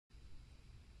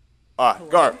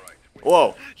Guard.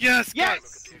 Whoa. Yes!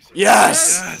 Yes!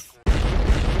 Yes!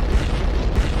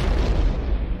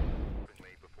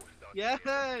 Yes!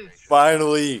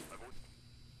 Finally.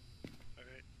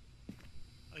 Alright.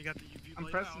 I got the UV I'm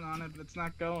light pressing out. on it, but it's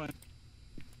not going.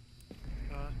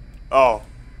 Oh.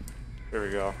 Here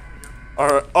we go.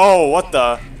 Alright. Oh, what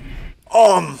the?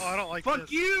 Oh, I don't like Fuck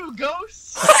this. you,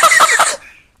 ghost!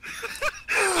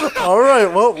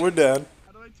 Alright, well, we're done.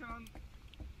 How do I turn on?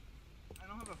 I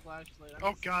don't have a flashlight.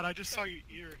 Oh god, I just saw your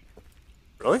ear.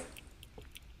 Really?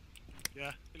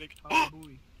 Yeah. Oh,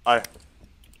 boy. I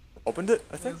opened it,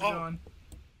 I think. Where's it going?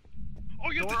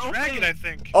 Oh, you have Door to drag open. it, I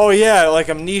think. Oh yeah, like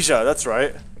amnesia, that's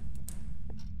right.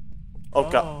 Oh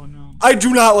god. Oh no. I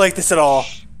do not like this at all.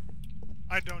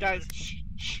 I don't Guys, either. shh,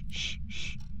 shh, shh,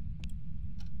 shh.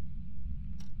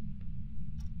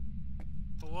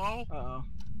 Hello? Uh-oh.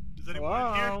 Is anyone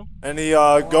in here? Hello? Any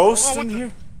ghosts what in the-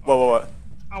 here? What?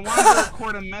 I wanted to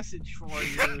record a message for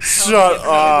you. Tell me Shut if you're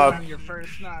up. on your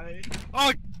first night.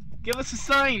 Oh, Give us a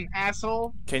sign,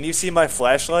 asshole. Can you see my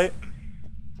flashlight?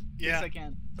 yeah. Yes, I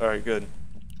can. Alright, good.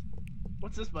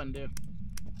 What's this button do?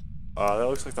 That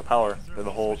looks like the power for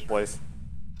the whole place.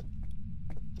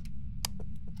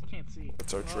 Can't see.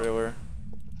 That's our trailer.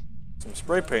 Some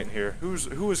spray paint here. Who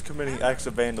is committing acts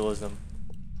of vandalism?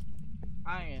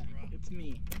 I am. It's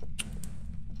me.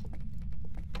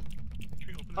 Can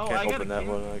we open it? Oh, Can't I gotta open that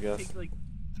one, I guess. Take, like,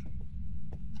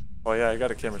 Oh yeah, I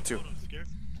got a camera too. Photos, Gareth.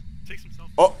 Take some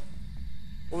selfies. Oh,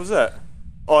 what was that?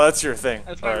 Oh, that's your thing.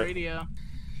 that's my Alright. radio.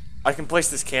 I can place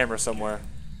this camera somewhere.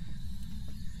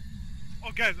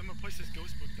 Oh, guys, I'm gonna place this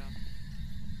ghost book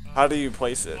down. How do you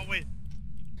place it? Oh, wait.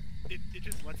 It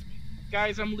just lets me.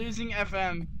 Guys, I'm losing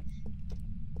FM.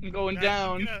 I'm going Guys,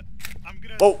 down. I'm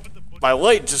gonna Oh, put the book my down.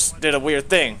 light just did a weird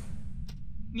thing.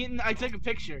 I took a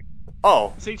picture.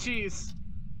 Oh, Say cheese.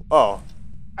 oh,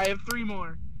 I have 3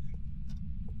 more.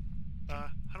 How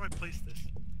do I place this?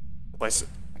 place it.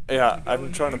 Yeah, Go I'm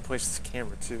in trying to here. place this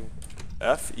camera too.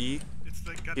 F, E, It's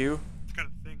like got Q, it's got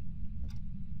a thing.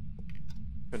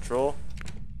 control.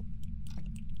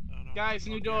 I don't know. Guys,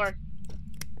 new Okay, door.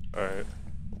 Alright.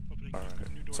 Opening Alright,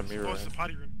 new doors. it's a mirror Oh, it's the in.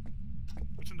 potty room.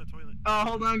 What's in the toilet? Oh,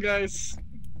 hold on, guys.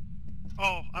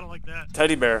 Oh, I don't like that.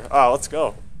 Teddy bear. Oh, let's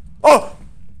go. Oh!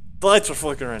 The lights are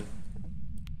flickering.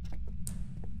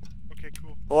 Okay,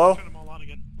 cool. Hello? Turn them all on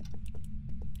again.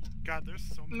 God, there's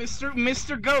so many.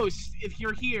 Mr. Ghost, if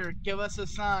you're here, give us a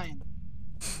sign.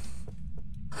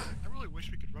 I really wish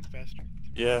we could run faster. to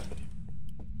be Yeah. honest with you.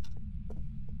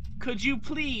 Could you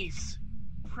please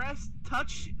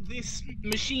touch this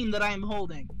machine that I am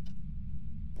holding?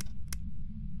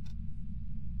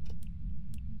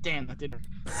 Damn, that did work.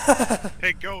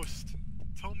 Hey, Ghost.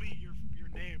 Tell me your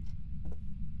name.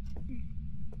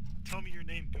 Tell me your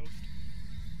name, Ghost.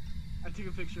 I took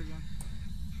a picture again.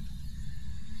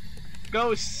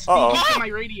 Ghost, speak Uh-oh. to my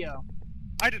radio.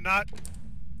 I did not.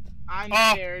 I'm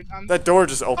Oh. scared. That door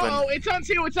just opened. Oh, it's on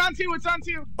 2, it's on 2, it's on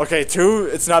 2! Okay, 2.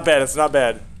 It's not bad. It's not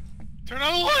bad. Turn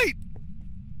on the light.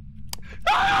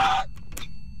 Ah!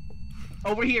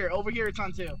 Over here, it's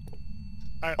on 2.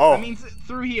 Oh. That means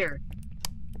through here.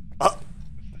 This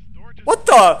door just What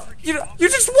the? You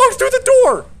just walked through the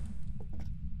door.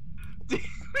 What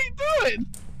are you doing?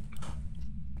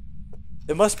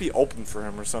 It must be open for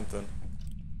him or something.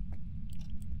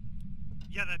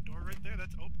 Yeah, that door right there,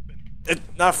 that's open.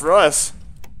 Not for us.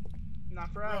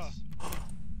 Not for us.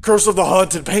 Curse of the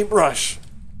Haunted Paintbrush.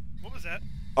 What was that?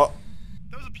 Oh.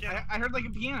 That was a piano. I heard like a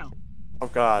piano. Oh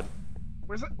God.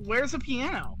 Where's the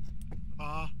piano?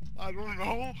 I don't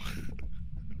know.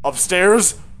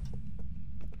 Upstairs.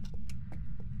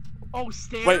 Oh,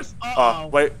 stairs? Wait. Uh-oh.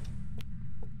 Wait.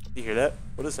 You hear that?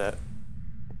 What is that?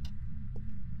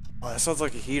 Oh, that sounds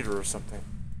like a heater or something.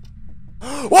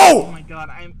 Oh Whoa! my god,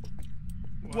 I'm...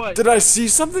 What? Did I see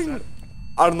something?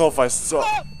 I don't know if I saw.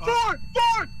 Oh,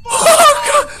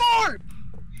 Ford!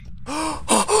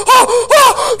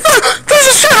 There's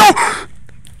a shadow!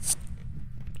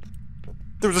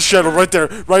 There was a shadow right there,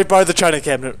 right by the china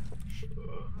cabinet.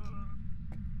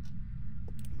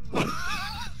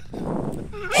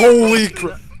 Holy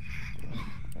crap!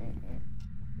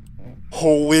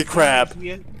 Holy crap!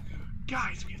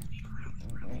 Guys, we have to be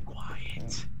really, really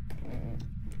quiet.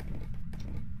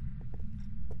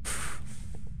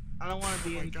 I don't want to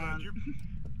be in God, front. you're-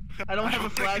 I don't have a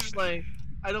think you- flashlight.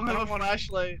 I don't I have don't a wanna-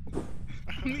 flashlight.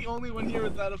 I'm the only one here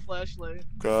without a flashlight.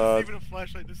 God. Even a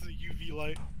flashlight, this is a UV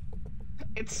light.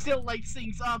 It still lights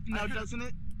things up now, doesn't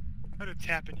it? I'm gonna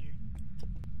tap in you.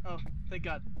 Oh, thank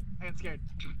God. I got scared.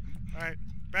 Alright,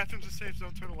 bathroom's a safe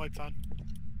zone, turn the lights on.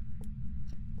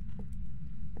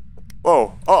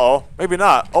 Whoa. Uh-oh. Maybe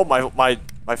not. Oh, my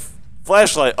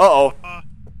Flashlight. Uh-oh.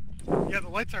 Yeah, the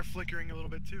lights are flickering a little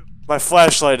bit too. My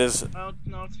flashlight is... Oh,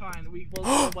 no, it's fine.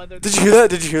 We'll weather Did you hear that?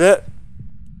 Did you hear that?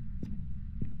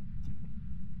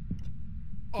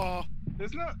 Oh.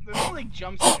 There's no like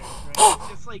jump scares, right? It's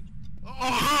just like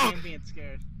ambient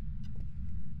scared.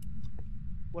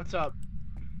 What's up?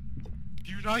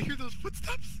 Do you not hear those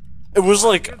footsteps? It was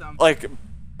I hear them.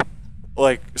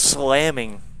 like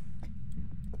slamming.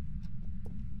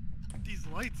 These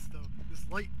lights, though. This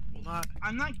light will not.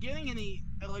 I'm not getting any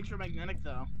electromagnetic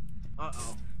though.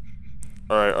 Uh-oh.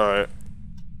 Alright.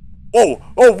 Whoa!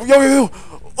 Oh, yo!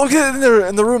 Look at it in there,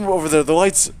 in the room over there. The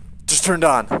lights just turned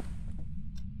on. The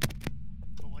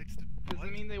lights. Does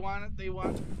it mean she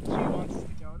wants to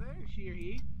go there? She or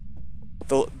he?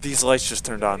 These lights just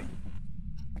turned on.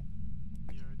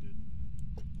 Yeah, I did.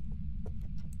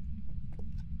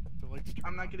 The lights.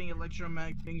 I'm not getting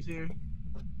electromagnetic things here.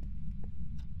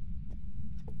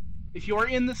 If you are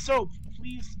in the soap,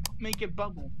 please make it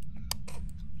bubble.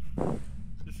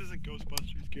 This isn't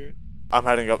Ghostbusters, Garrett. I'm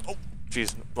heading up. Oh,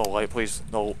 jeez. No light, please.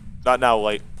 No. Not now,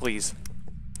 light. Please.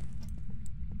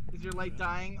 Is your light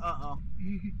dying? Uh-oh.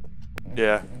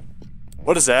 Yeah.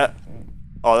 What is that?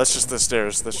 Oh, that's just the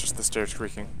stairs. That's just the stairs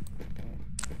creaking.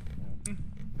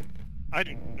 I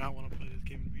do not want to play this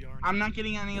game in VR. I'm not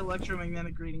getting any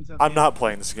electromagnetic readings up I'm here. not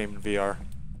playing this game in VR.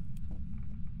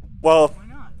 Well, Why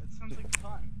not? That sounds like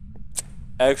fun.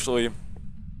 actually,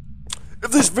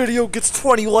 if this video gets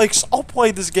 20 likes, I'll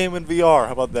play this game in VR.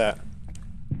 How about that?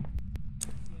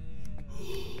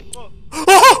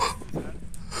 Oh!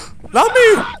 Not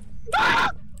me!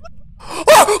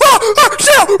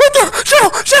 Shadow! Right there!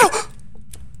 Shadow!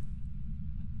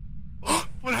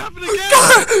 What happened again?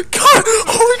 God!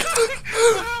 Oh my god!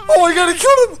 Oh my god, I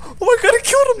killed him! Oh my god, I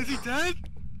killed him! Is he dead?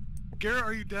 Garrett,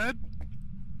 are you dead?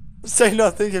 Say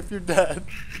nothing if you're dead.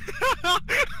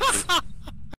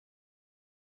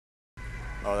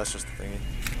 Oh, that's just the thingy.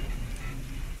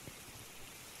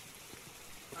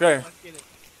 Okay. Let's get it.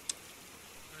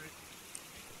 Alright.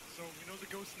 So, we know the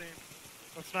ghost name.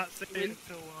 Let's not say it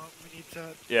until we need to...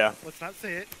 Yeah. Let's not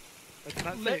say it. Let's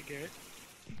not say it, Garrett.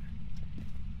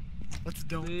 Let's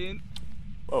don't.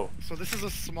 Oh. So this is a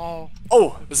small...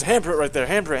 Oh! There's a handprint right there.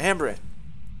 Handprint.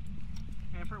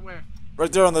 Handprint where?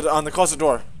 Right there on the closet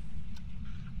door.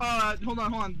 Hold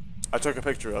on. I took a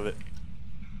picture of it.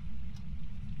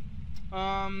 Hold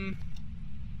on.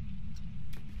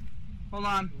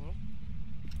 Hello?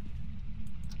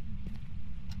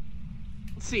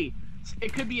 Let's see.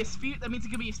 It could be a spirit. That means it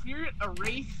could be a spirit, a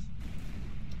wraith,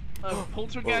 a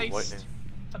poltergeist, lightning.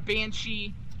 a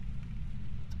banshee,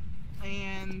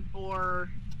 or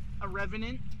a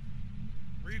revenant.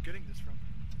 Where are you getting this from?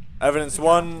 Evidence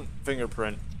 1,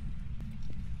 fingerprint.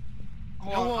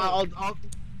 Hold on, I'll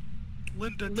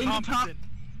Linda Linda Thompson.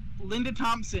 Linda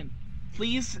Thompson,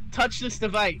 please touch this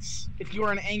device if you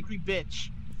are an angry bitch.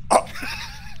 Oh.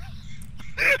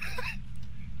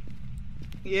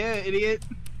 Yeah, idiot.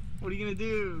 What are you gonna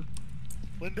do?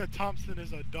 Linda Thompson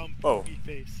is a dumb Oh. poopy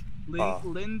face. Linda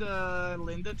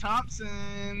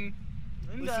Thompson.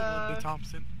 Listen, Linda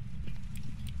Thompson.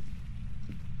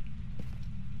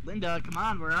 Linda, come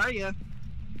on, where are you?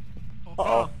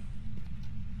 Uh-oh.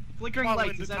 Flickering Come on, lights,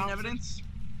 Linda is that Thompson. evidence?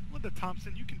 Linda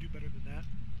Thompson, you can do better than that.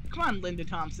 Come on, Linda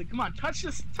Thompson, come on, touch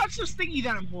this thingy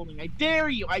that I'm holding. I dare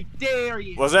you, I dare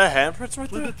you. Was that handprints right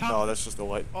there? Linda Thompson. No, that's just the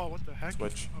light. Oh, what the heck?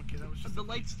 Switch. Okay, that was just The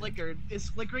lights flickered. Is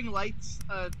flickering lights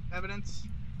evidence?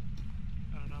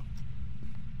 I don't know.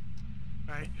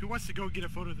 Alright, who wants to go get a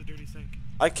photo of the dirty sink?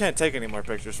 I can't take any more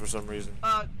pictures for some reason.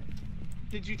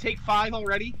 Did you take 5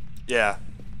 already? Yeah.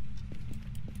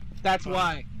 That's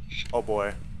why. Oh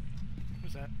boy.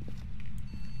 Who's that?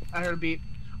 I heard a beep.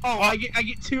 Oh, I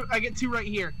get two right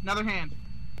here. Another hand.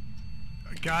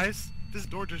 Guys, this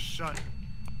door just shut.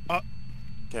 I'm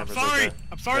Camera's sorry. right there.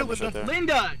 I'm sorry, Camera's Linda. right there.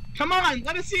 Linda, come on,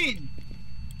 let us in.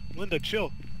 Linda,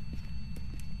 chill.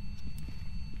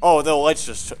 Oh, the lights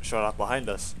just shut off behind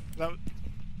us. That.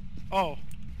 Oh.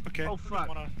 Okay. Oh, fuck.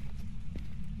 Wanna...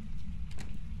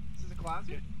 This is a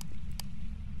closet.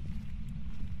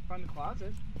 Find the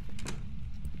closet.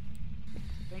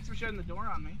 Thanks for shutting the door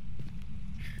on me.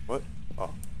 What? Oh.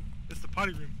 It's the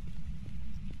potty room.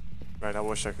 Right, I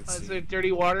wish I could Is see. there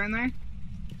dirty water in there?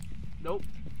 Nope.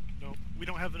 No, we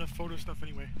don't have enough photo stuff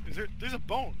anyway. There's a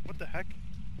bone. What the heck?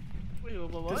 Wait,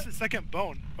 what? This is the second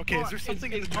bone. Okay, is there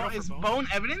something in the jar is for bone? bone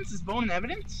evidence? Is bone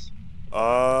evidence?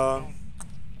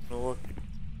 Look.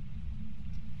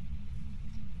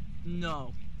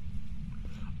 No.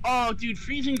 Oh, dude,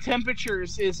 freezing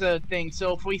temperatures is a thing.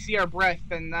 So if we see our breath,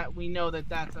 then that we know that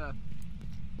that's a.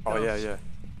 Oh, yeah, ghost. yeah.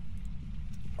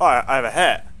 Oh, I have a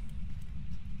hat.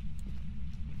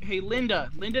 Hey, Linda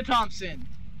Thompson.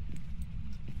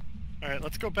 All right,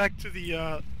 let's go back to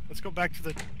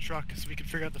the truck so we can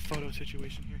figure out the photo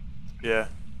situation here. Yeah.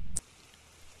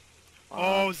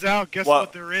 Oh, Zal, guess what?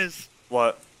 what there is?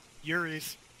 What?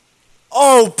 Yuri's.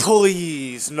 Oh,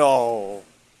 please, no.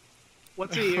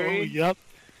 What's a Oh, Yuri? yep.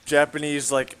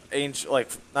 Japanese, like, ancient, like,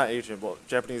 not ancient, but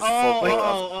Japanese Oh, folklore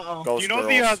oh. of Do ghost you know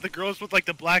girls. the girls with like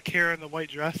the black hair and the white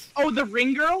dress? Oh, the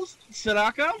ring girls?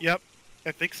 Sadako? Yep,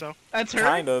 I think so. That's her?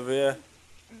 Kind of, yeah.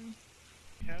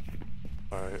 Yeah.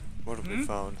 Alright, what have we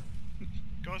found?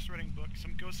 Ghost writing book.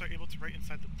 Some ghosts are able to write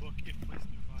inside the book if placed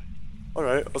nearby.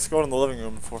 Alright, let's go in the living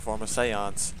room and perform a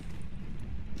seance.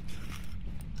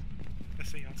 A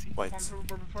seance. Lights.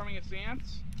 We're performing a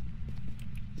seance?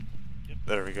 Yep.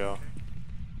 There we go. Okay.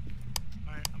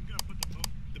 Alright, I'm gonna put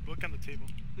the book on the table.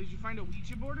 Did you find a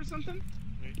Ouija board or something?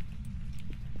 Wait.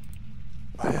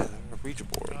 Oh yeah, there are Ouija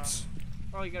boards.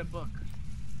 Oh, you got a book.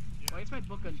 Yeah. Why is my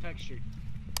book untextured?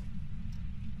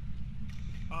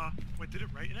 Wait, did it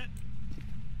write in it?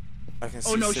 I can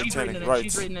see Oh no, she's written satanic in it. rites.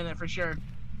 She's written in it for sure.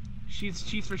 She's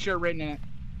for sure written in it.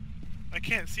 I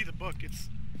can't see the book. It's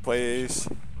Please.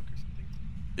 book or something.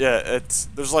 Yeah,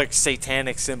 there's like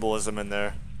satanic symbolism in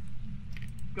there.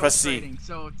 Press Ghost C. writing.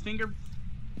 So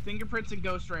fingerprints and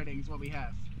ghost writing is what we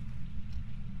have.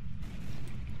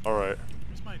 Alright.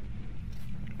 Where's my?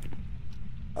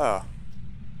 Ah.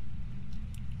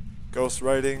 Ghost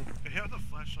writing. Yeah, the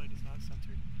flashlight is not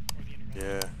centered, or the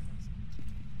internet. Yeah.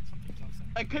 Something's off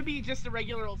center. It could be just a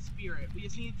regular old spirit. We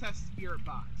just need to test spirit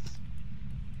box.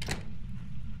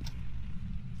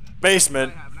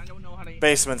 Basement. I have, and I don't know how to.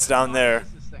 Basement's I don't down know how to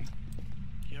there. use this thing.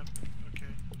 Yep.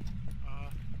 Okay.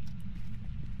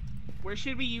 Where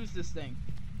should we use this thing?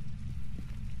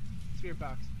 Spirit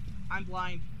box. I'm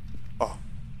blind. Oh.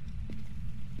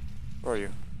 Where are you?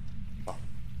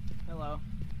 Hello.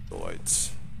 The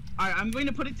lights. Alright, I'm going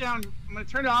to put it down. I'm going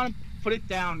to turn it on and put it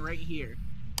down right here.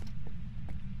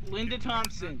 Linda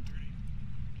Thompson,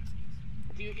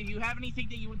 do you have anything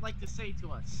that you would like to say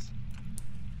to us?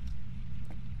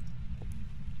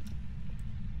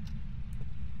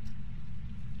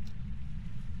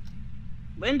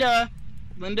 Linda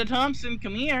Thompson,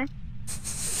 come here.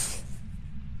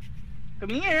 Come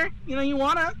here. You know you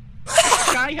wanna.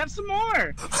 Shy, have some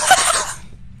more.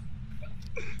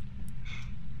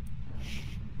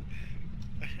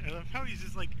 I love how he's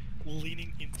just like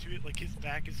leaning into it, like his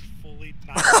back is fully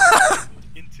not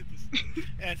into this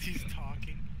as he's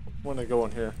talking. Wanna go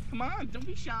in here? Come on, don't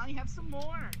be shy. Have some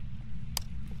more.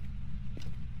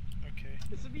 Okay.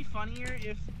 This would be funnier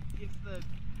if the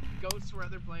ghosts were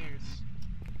other players.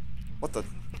 What the?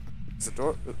 Is the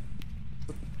door?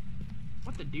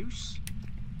 What the deuce?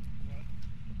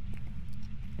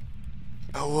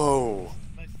 Hello.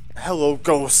 Nice. Hello,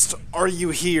 ghost. Are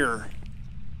you here?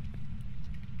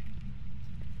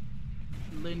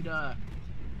 Linda.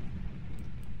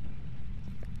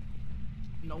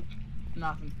 Nope.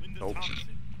 Nothing. Linda Nope.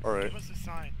 Thompson. Alright. Give us a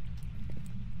sign.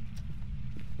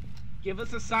 Give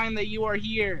us a sign that you are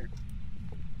here.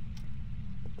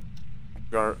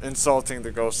 Our insulting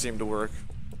the ghost seemed to work.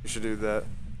 You should do that.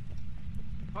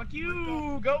 Fuck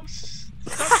you, ghosts.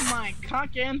 Suck my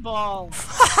cock and ball.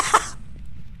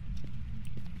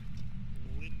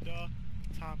 Linda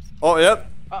Thompson. Oh, yep.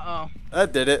 Uh-oh.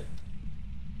 That did it.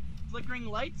 Flickering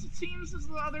lights, it seems, is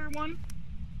the other one.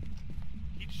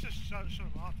 He just shut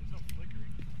him off. There's no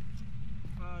flickering.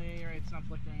 Oh, yeah, you're right. It's not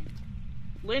flickering.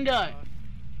 Linda,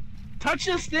 touch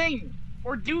this thing,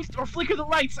 or flicker the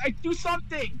lights. I do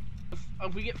something.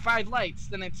 If we get 5 lights,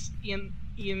 then it's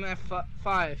EMF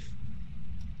 5.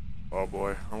 Oh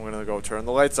boy, I'm gonna go turn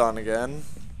the lights on again.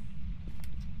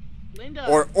 Linda.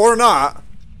 Or not.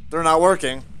 They're not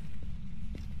working.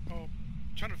 Oh, I'm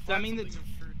trying to that find mean something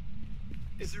for.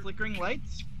 It's flickering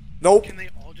lights. Nope. Can they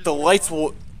all just The turn lights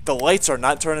on? the lights are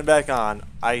not turning back on.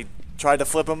 I tried to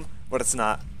flip them, but it's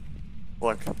not.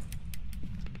 Look.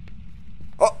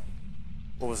 Oh.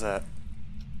 What was that?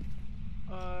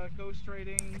 Ghost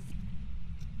writing.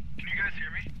 Can you guys hear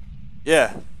me?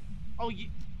 Yeah. Oh, you.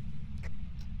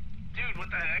 Dude, what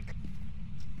the heck?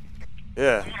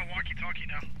 Yeah. I'm on a walkie-talkie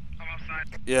now. I'm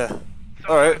outside. Yeah. So,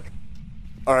 All right.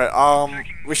 All right.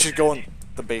 checking We should go in sanity.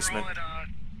 the basement. We're all at,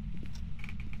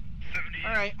 70.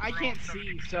 Alright, I we're all can't 70%.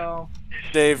 see, so.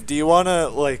 Dave, do you wanna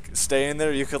like stay in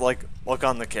there? You could like look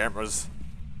on the cameras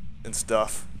and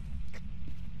stuff.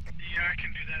 Yeah, I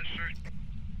can do that, sure.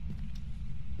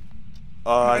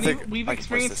 I think We've I can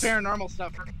place experienced this paranormal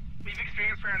stuff. We've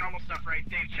experienced paranormal stuff, right?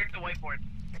 Dave, check the whiteboard.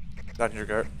 down here,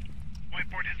 Gart.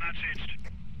 Whiteboard has not changed.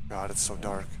 God, it's so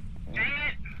dark. Dang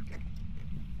it!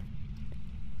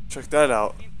 Check that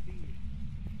out. Can't see.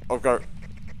 Oh, Gart.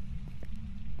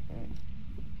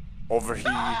 Over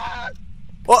here.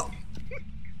 What?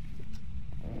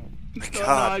 No,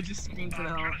 God. I just screamed for the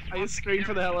hell. I just screamed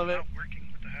for the hell of it.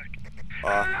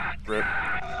 Rip.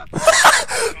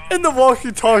 In the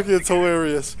walkie-talkie, it's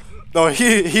hilarious. No,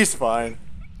 he's fine.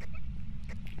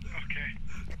 Okay.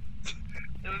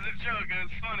 It was a joke. It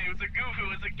was funny. It was a goof. It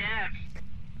was a gag.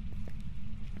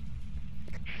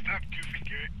 Stop goofing,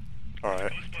 Garrett.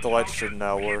 Alright, the lights should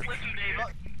now work. Listen, Dave.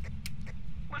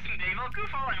 I'll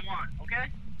goof all I want, okay?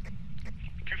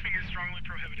 Goofing is strongly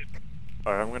prohibited.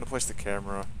 Alright, I'm gonna place the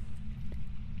camera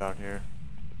down here.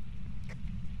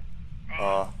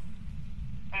 Oh,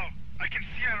 I can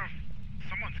see out of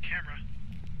someone's camera.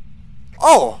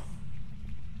 Oh!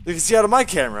 You can see out of my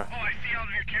camera. Oh, I see out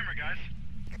of your camera, guys.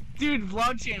 Dude,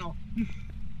 vlog channel.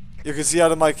 You can see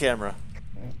out of my camera.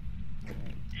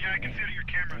 Yeah, I can see out of your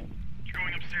camera. You're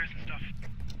going upstairs and stuff.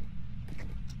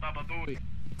 Baba Booey.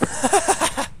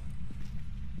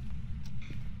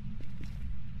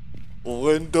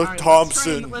 Linda Alright,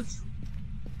 Thompson.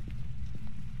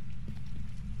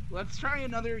 Let's try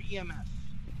another EMF.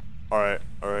 Alright.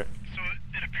 So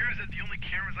it appears that the only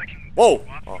cameras I can Whoa!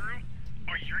 swap through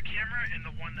are your camera and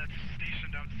the one that's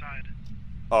stationed outside.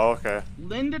 Oh, okay.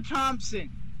 Linda Thompson,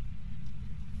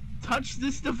 touch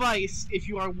this device if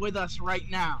you are with us right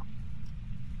now.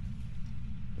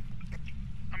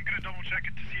 I'm gonna double check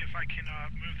it to see if I can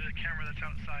move the camera that's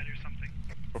outside or something.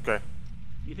 Okay.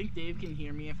 You think Dave can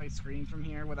hear me if I scream from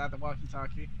here without the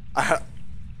walkie-talkie? I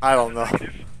don't know. The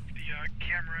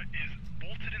camera is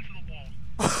bolted into the wall.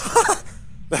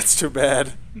 That's too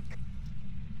bad.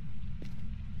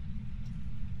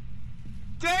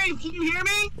 Dave, can you hear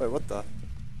me? Wait, what the?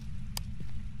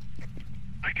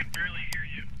 I can barely hear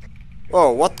you.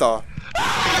 Oh, what the?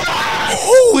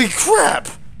 Holy crap!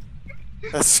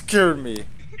 That scared me. If you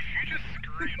just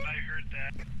screamed, I heard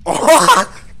that.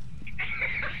 Oh,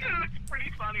 It's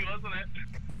pretty funny, wasn't it?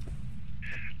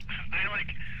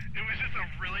 It was just a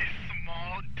really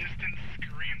small, distant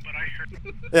scream, but I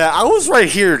heard. yeah, I was right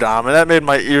here, Dom, and that made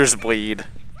my ears bleed.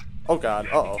 Oh god,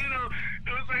 uh-oh. You know,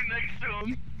 it was right next to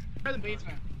him. Try the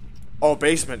basement. Oh,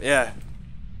 basement, yeah.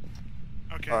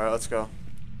 Okay. Alright, let's go.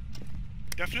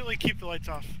 Definitely keep the lights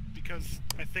off, because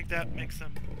I think that makes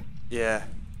them Yeah.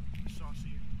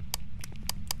 saucy.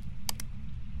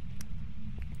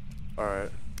 Alright.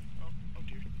 Oh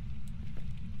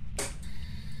dear.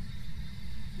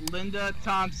 Linda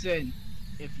Thompson,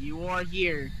 if you are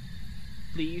here,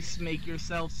 please make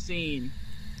yourself seen.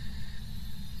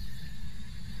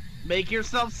 Make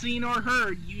yourself seen or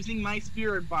heard using my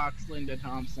spirit box, Linda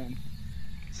Thompson.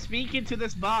 Speak into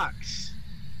this box.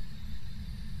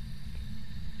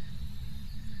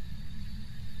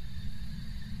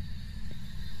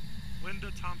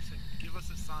 Linda Thompson, give us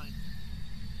a sign.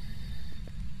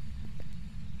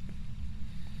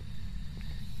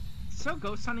 So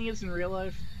ghost hunting is in real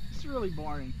life. It's really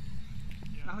boring.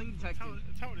 Yeah. Nothing detected.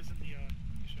 That's how it is in the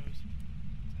shows.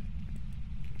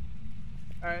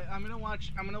 Alright, I'm gonna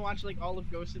watch like all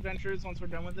of Ghost Adventures once we're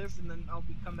done with this, and then I'll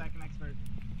come back an expert.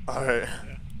 Alright.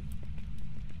 Yeah.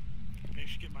 Maybe I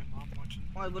should get my mom watching.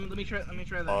 Well, let me try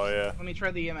this. Oh, yeah. Let me try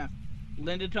the EMF.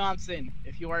 Linda Thompson,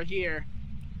 if you are here,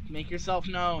 make yourself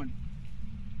known.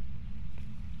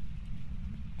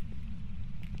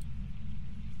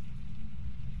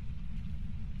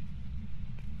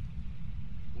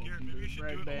 Here, maybe you should do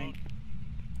it alone.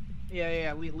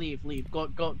 Yeah, leave. Go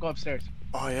upstairs.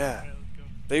 Oh, yeah. Alright, let's go.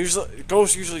 They usually,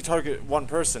 ghosts usually target one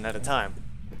person at a time.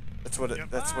 That's what it, Yep.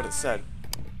 that's what it said.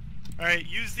 Alright,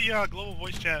 use the global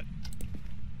voice chat.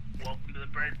 Welcome to the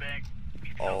bird bank.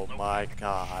 Oh my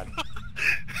god.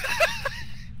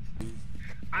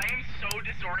 I am so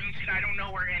disoriented, I don't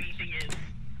know where anything is.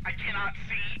 I cannot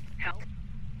see. Help.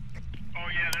 Oh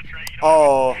yeah, that's right.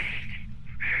 Oh.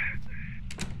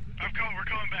 We're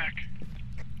coming back.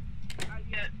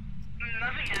 Yeah,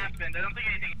 nothing happened. I don't think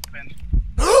anything happened.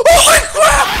 Holy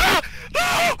crap!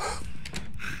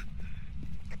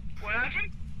 What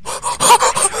happened?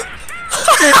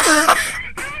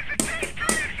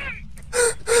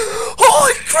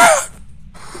 Holy crap!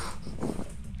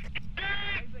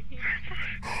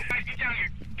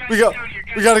 We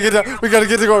gotta get down. We gotta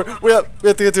get to go. We have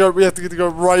to get to go. We have to get to go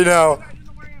right now.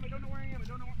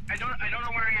 I don't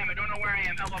know where I am. I don't know where I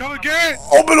am. Help, Come help, again!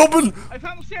 Open! I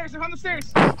found the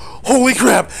stairs. Holy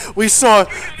crap! We saw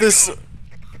this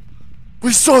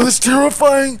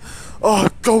terrifying,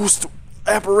 ghost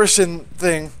apparition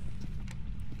thing.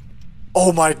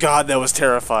 Oh my god, that was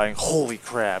terrifying. Holy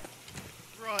crap.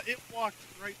 Bruh, it walked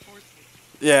right towards me.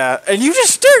 Yeah, and you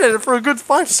just stared at it for a good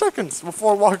 5 seconds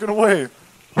before walking away.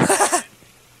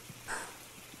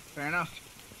 Fair enough.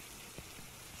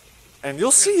 And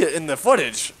you'll see it in the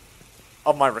footage.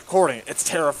 of my recording. It's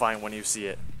terrifying when you see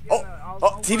it. Yeah, Oh, no,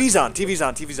 I'll TV's watch on, it. TV's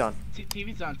on, TV's on.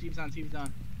 TV's on. TV's on. TV's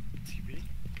on. TV?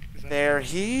 Is that They're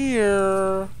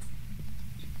here. Oh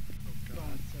god.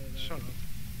 Don't say that. Shut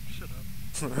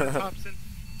up. Shut up. Thompson,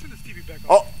 turn this TV back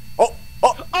Oh, on. oh,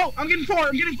 oh. Oh, I'm getting 4.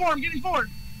 I'm getting 4. I'm getting 4.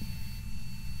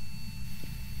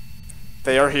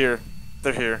 They are here.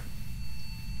 They're here.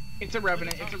 It's a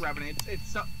revenant. It's a revenant.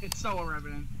 It's so a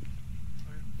revenant.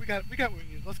 Alright, we got what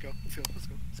we need. Let's go. Let's go. Let's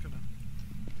go. Let's go now.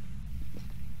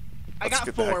 I Let's got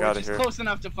get the heck 4, outta which is here. close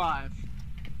enough to 5.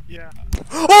 Yeah.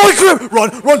 Holy crap!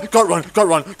 Run, run, go run, go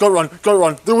run, go run, go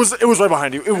run. It was right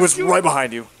behind you. It was right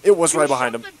behind you. It was right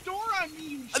behind him. Shut the door on me,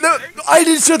 you No, jerk. I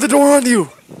didn't shut the door on you.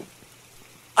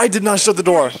 I did not shut the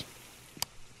door.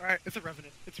 Alright, it's a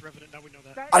revenant. It's a revenant. Now we know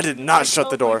that. I did not shut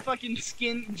the felt my door. fucking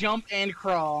skin jump and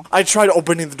crawl. I tried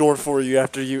opening the door for you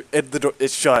after the door.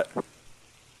 It's shut.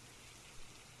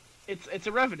 It's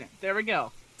a revenant. There we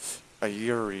go. A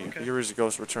Yuri. Okay. Yuri's a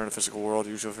ghost return to the physical world,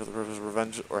 usually for the purpose of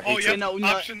revenge or Oh hatred. yeah. no, no.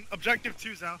 Option objective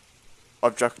 2, Zal.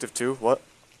 Objective 2? What?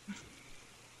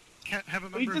 Can't have a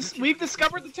member. who can- We've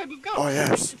discovered the type of ghost. Oh,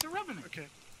 yes. It's a revenant. Okay.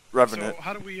 Revenant. So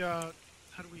how do we tell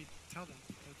them?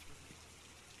 That's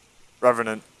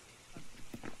Revenant.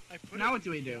 I put Now it what do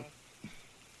we in do?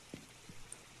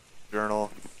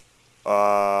 Journal.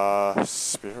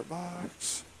 Spirit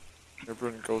box.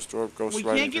 Neighborhood ghost orb, ghost We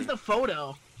writing. can't get the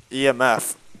photo.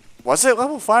 EMF. Was it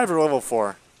level 5 or level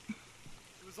 4?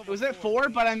 It was at 4,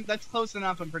 but that's close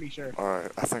enough. I'm pretty sure.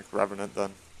 Alright, I think Revenant then.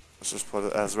 Let's just put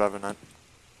it as Revenant.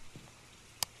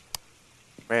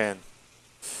 Man.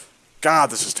 God,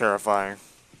 this is terrifying.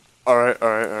 Alright,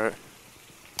 alright, alright.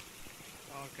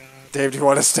 Oh god. Dave, do you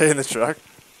want to stay in the truck?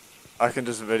 I can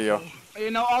just video. You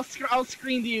know, I'll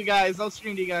screen to you guys.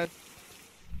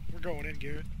 We're going in,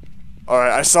 Garrett.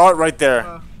 Alright, I saw it right there.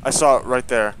 Uh. I saw it right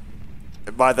there.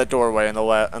 By that doorway in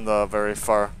the very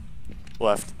far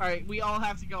left. All right, we all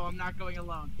have to go. I'm not going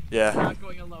alone. I'm Yeah. not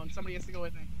going alone. Somebody has to go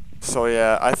with me. So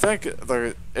yeah, I think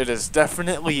it is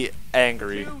definitely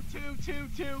angry.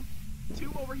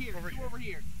 Two over here. Two over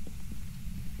here.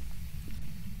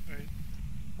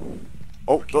 Alright.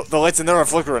 Oh, the lights in there are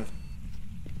flickering.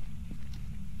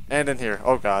 And in here.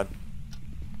 Oh god.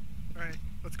 Alright.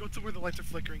 Let's go to where the lights are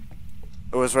flickering.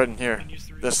 It was right in here. And use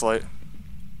the This light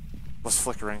was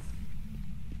flickering.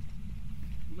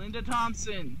 Linda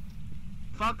Thompson.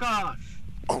 Fuck off.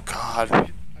 Oh god.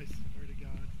 I swear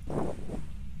to God.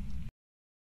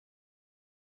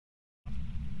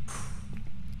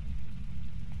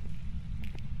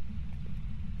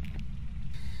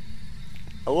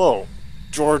 Hello,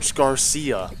 George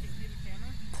Garcia. Can you see the camera?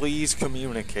 Please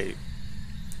communicate.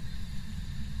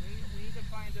 We need to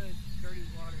find a dirty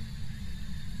water.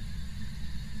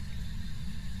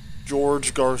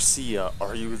 George Garcia,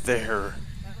 are you there?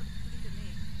 That looks pretty to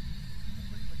me.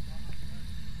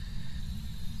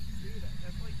 Dude,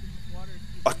 that's like the water.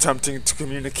 Attempting to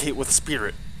communicate with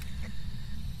spirit.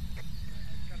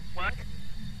 What?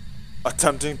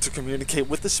 Attempting to communicate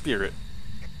with the spirit.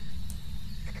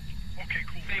 Okay,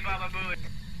 cool. Say Baba Booey.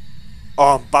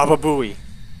 Baba Booey.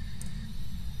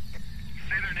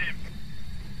 Say their name.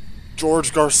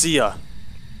 George Garcia.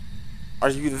 Are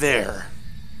you there?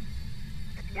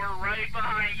 We're right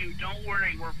behind you. Don't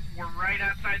worry. We're right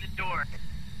outside the door.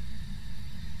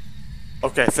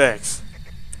 Okay, thanks.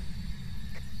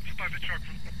 Start the truck.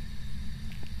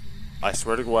 I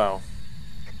swear to wow.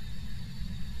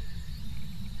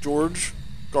 George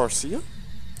Garcia?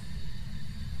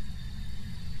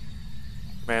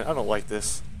 Man, I don't like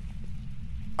this.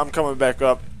 I'm coming back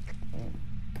up.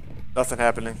 Nothing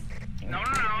happening. No. You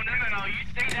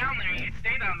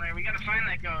stay down there. We gotta find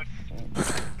that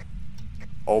ghost.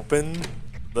 Open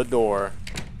the door.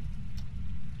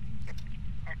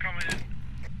 I'm coming in.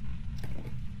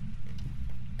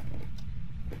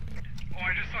 Oh,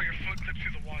 I just saw your foot clip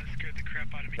through the wall. It scared the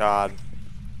crap out of me. God.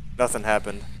 Nothing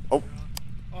happened. Oh,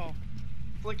 Oh,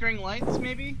 Flickering lights,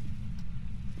 maybe?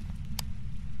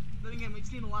 Then again, we've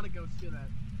seen a lot of ghosts do that.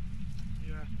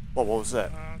 yeah. what was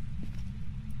that? I'm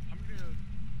gonna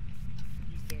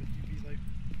use the UV light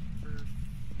for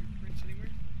fingerprints anywhere.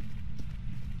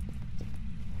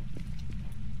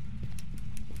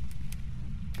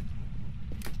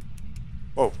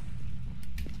 Whoa. I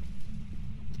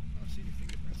don't see any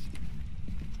fingerprints.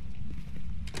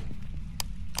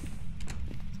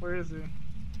 Where is it?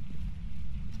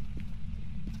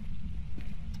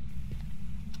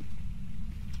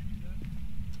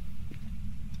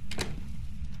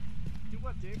 Do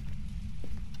what, Dave?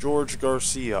 George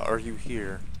Garcia, are you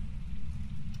here?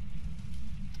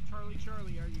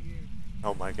 Charlie, are you here?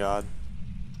 Oh my god.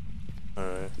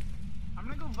 Alright. I'm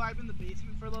gonna go vibe in the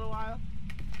basement for a little while.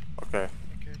 Okay.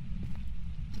 Okay.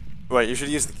 Wait, you should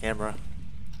use the camera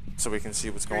so we can see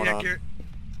what's going on. Garrett.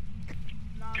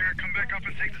 Garrett, come back up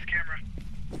and take this camera.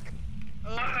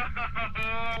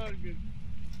 Oh, good.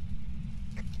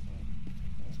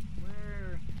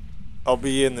 Where? I'll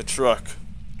be in the truck.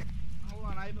 Hold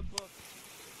on, I have a book.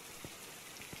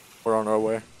 We're on our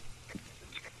way.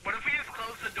 What if we just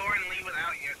close the door and leave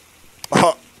without you?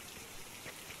 Oh.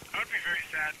 I would be very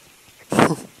sad.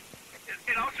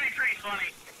 It'd also be pretty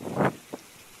funny.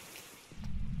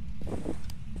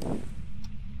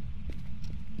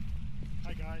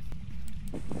 Hi guys.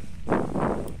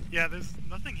 Yeah, there's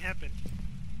nothing happened.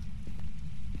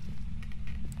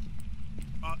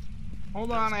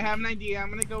 Hold on, I have an idea.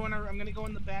 I'm gonna go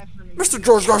in the bathroom. And Mr.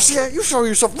 George Garcia, you show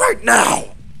yourself right now!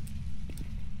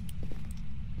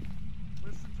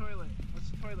 Where's the toilet? What's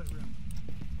the toilet room?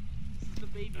 This is the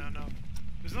baby. I don't know.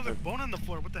 There's another bone on the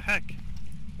floor. What the heck?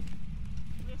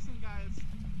 Listen, guys.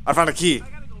 I found a key. I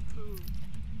gotta go poop.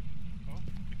 Oh,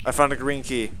 I found a green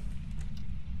key.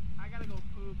 I gotta go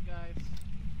poop, guys.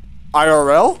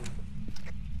 IRL?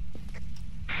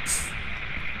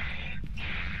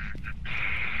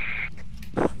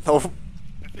 Nope.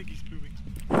 I think he's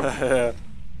pooping.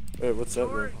 Wait, what's that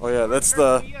room? George, Oh yeah, that's George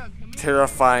the Garcia, come here.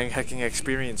 terrifying hacking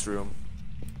experience room.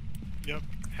 Yep,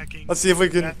 hacking. Let's see if we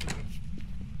can. bathroom.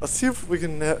 Let's see if we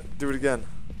can do it again.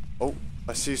 Oh,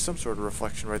 I see some sort of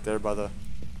reflection right there by the.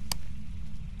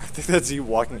 I think that's you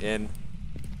walking in.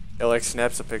 It like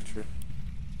snaps a picture.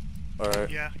 All right.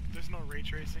 Yeah, there's no ray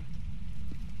tracing.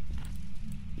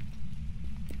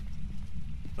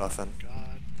 Nothing.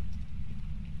 God.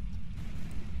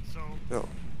 So, Yo.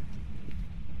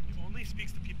 he only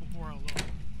speaks to people who are alone.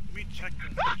 Let me check the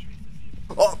ray trace to see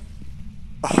if...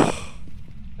 Oh.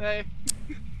 Hey.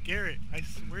 Garrett, I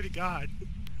swear to God.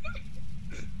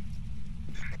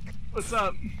 What's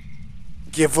up?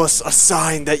 Give us a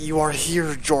sign that you are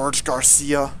here, George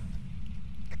Garcia.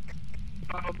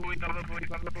 Baba booey, baba booey,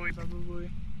 baba booey, baba booey.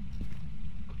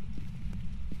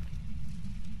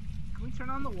 Can we turn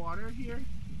on the water here?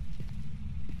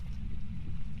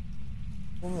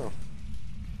 Oh.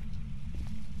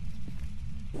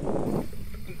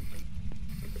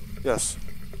 Yes.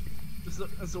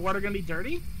 Is the water gonna be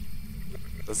dirty?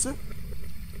 That's it.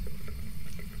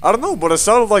 I don't know, but it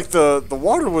sounded like the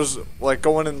water was like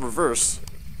going in reverse.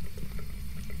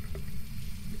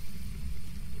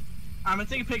 I'm gonna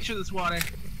take a picture of this water.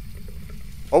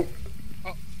 Oh.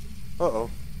 Oh. Uh-oh.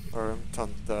 Alright,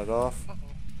 turn that off. Uh-oh.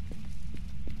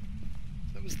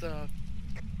 That was the...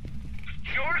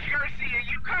 George Garcia,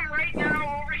 you come right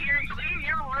now over here and clean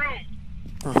your room.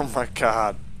 Oh my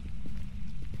god.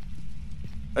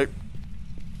 Hey.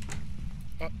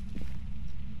 Okay.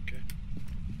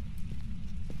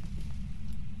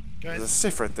 There's a Guys,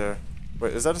 safe right there.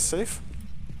 Wait, is that a safe?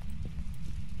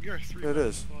 we are three It in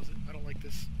is. the closet. I don't like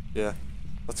this. Yeah.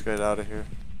 Let's get out of here.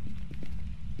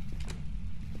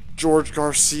 George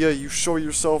Garcia, you show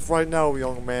yourself right now,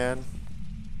 young man.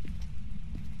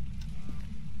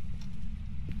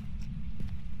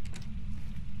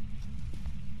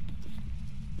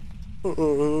 I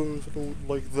don't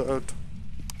like that.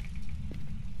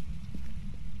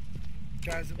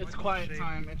 Guys, it It's might be quiet shade.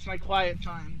 time. It's my quiet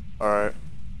time. Alright.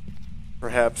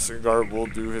 Perhaps Cigar will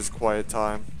do his quiet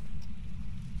time.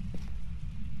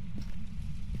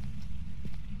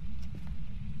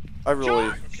 I really...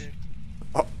 Okay,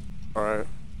 Oh, alright.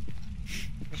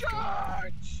 let's go.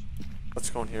 George! Let's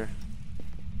go in here.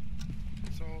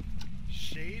 So,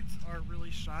 shades are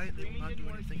really shy and they will Jamie not do didn't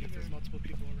want anything if either. there's multiple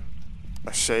people around.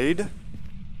 A shade?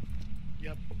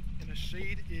 Yep, and a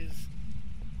shade is...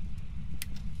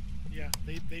 Yeah,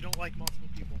 they don't like multiple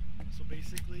people. So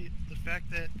basically, the fact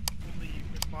that only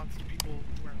responds to people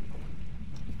who are alone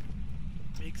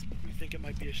makes me think it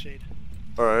might be a shade.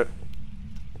 Alright.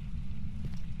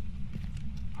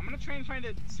 I'm gonna try and find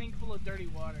a sink full of dirty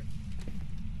water.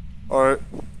 Alright.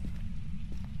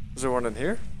 Is there one in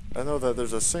here? I know that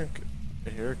there's a sink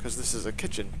in here because this is a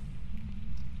kitchen.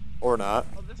 Or not.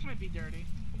 Oh, this might be dirty.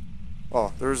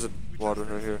 Oh, there's a We water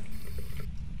tested right it. here.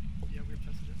 Yeah, we've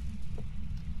tested it.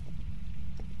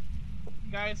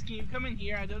 Guys, can you come in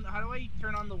here? How do I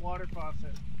turn on the water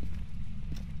faucet?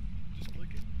 Just click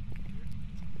it. Garrett.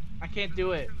 I can't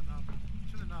do it. Turn the knob.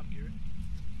 Turn the knob, Garrett.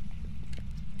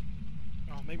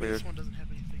 Oh, maybe Weird. this one doesn't have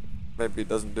anything. Maybe it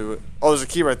doesn't do it. Oh, there's a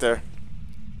key right there.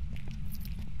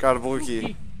 Got a blue Ooh, key. What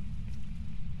are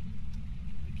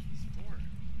the keys for?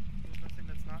 There's nothing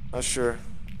that's not... Not sure.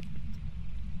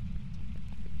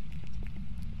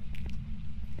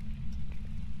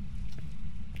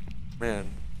 Man,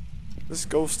 this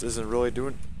ghost isn't really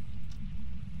doing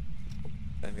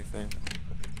anything.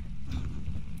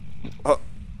 Oh,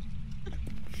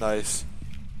 Nice.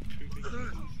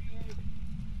 Pooping.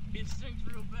 It stinks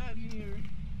real bad in here.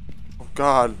 Oh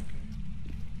God.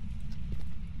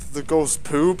 Did the ghost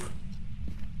poop?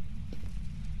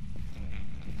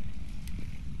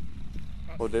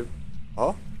 Oh, Dave.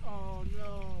 Oh? Oh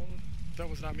no. That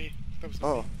was not me. That was not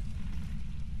Oh. me.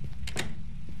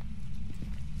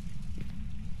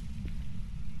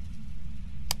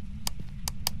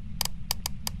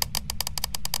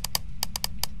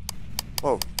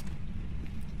 Whoa.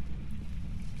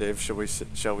 Dave, shall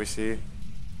we see?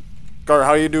 Gar,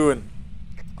 how you doing?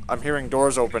 I'm hearing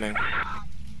doors opening.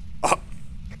 Oh.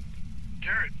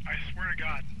 Garrett, I swear to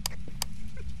God.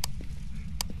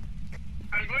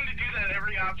 I'm going to do that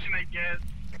every option I get.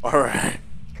 Alright.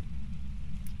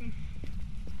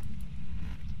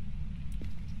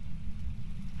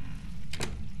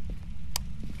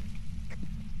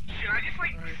 Should I just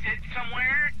like sit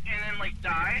somewhere and then like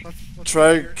die? Let's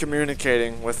Try see here.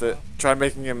 communicating with it. Try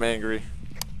making him angry.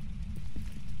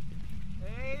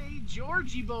 Hey,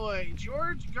 Georgie boy.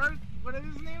 What his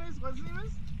name is? What his name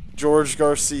is? George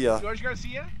Garcia. George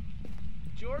Garcia?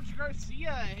 George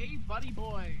Garcia. Hey, buddy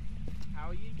boy.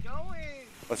 How you going?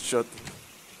 Let's shut.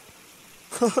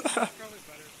 Probably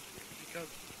better. Because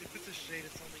if it's a shade,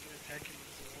 it's only going to attack him in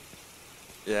his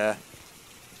own. Yeah.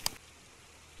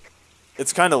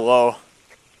 It's kind of low.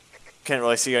 Can't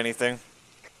really see anything.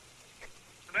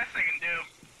 The best I can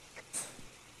do.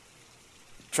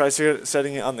 Try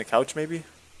setting it on the couch, maybe?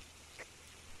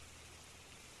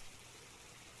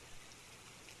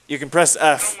 You can press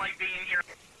I F. don't like being here.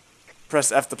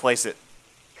 Press F to place it.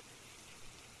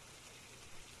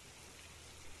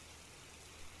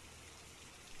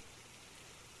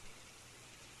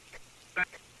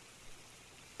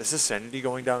 Is his sanity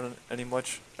going down anymore?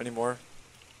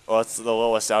 Oh, that's the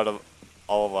lowest out of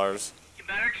all of ours. You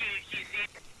better keep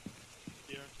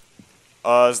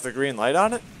Yeah. Is the green light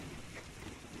on it?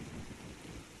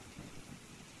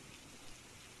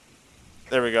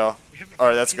 There we go. We haven't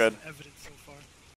Alright, that's given good. evidence